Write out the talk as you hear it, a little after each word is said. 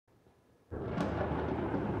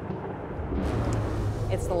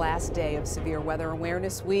It's the last day of Severe Weather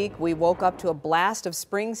Awareness Week. We woke up to a blast of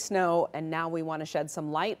spring snow, and now we want to shed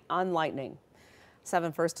some light on lightning.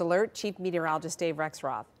 7 First Alert Chief Meteorologist Dave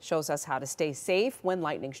Rexroth shows us how to stay safe when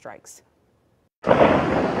lightning strikes.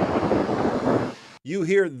 You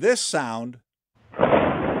hear this sound,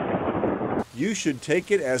 you should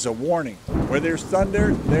take it as a warning. Where there's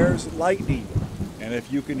thunder, there's lightning. And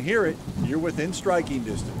if you can hear it, you're within striking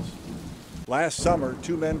distance. Last summer,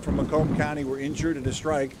 2 men from Macomb County were injured in a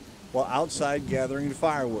strike while outside gathering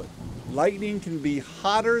firewood. Lightning can be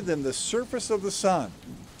hotter than the surface of the sun,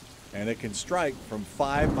 and it can strike from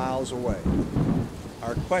 5 miles away.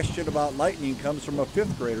 Our question about lightning comes from a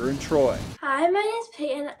 5th grader in Troy. Hi, my name is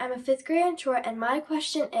Peyton. I'm a 5th grader in Troy, and my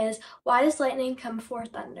question is, why does lightning come before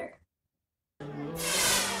thunder?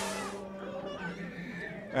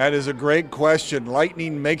 That is a great question.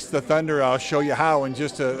 Lightning makes the thunder. I'll show you how in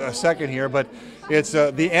just a second here, but it's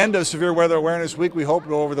the end of Severe Weather Awareness Week. We hope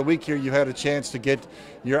over the week here you had a chance to get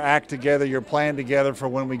your act together, your plan together for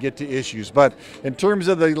when we get to issues. But in terms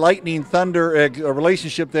of the lightning thunder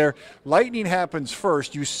relationship there, lightning happens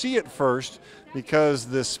first. You see it first because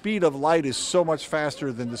the speed of light is so much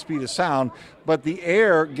faster than the speed of sound, but the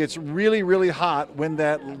air gets really, really hot when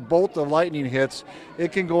that bolt of lightning hits.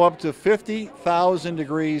 It can go up to 50,000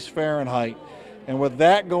 degrees Fahrenheit. And with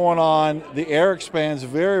that going on, the air expands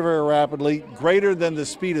very, very rapidly, greater than the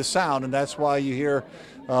speed of sound, and that's why you hear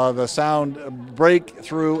the sound break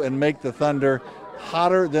through and make the thunder.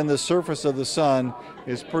 Hotter than the surface of the sun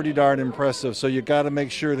is pretty darn impressive, so you got to make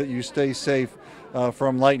sure that you stay safe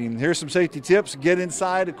from lightning. Here's some safety tips. Get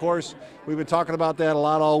inside. Of course, we've been talking about that a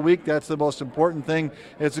lot all week. That's the most important thing.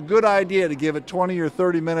 It's a good idea to give it 20 or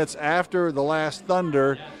 30 minutes after the last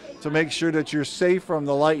thunder to make sure that you're safe from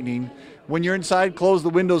the lightning. When you're inside, close the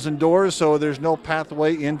windows and doors so there's no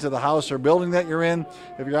pathway into the house or building that you're in.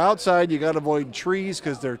 If you're outside, you got to avoid trees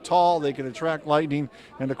because they're tall, they can attract lightning,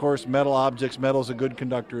 and of course metal objects. Metal's a good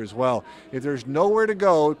conductor as well. If there's nowhere to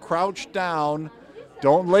go, crouch down.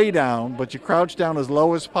 Don't lay down, but you crouch down as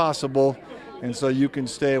low as possible, and so you can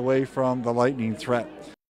stay away from the lightning threat.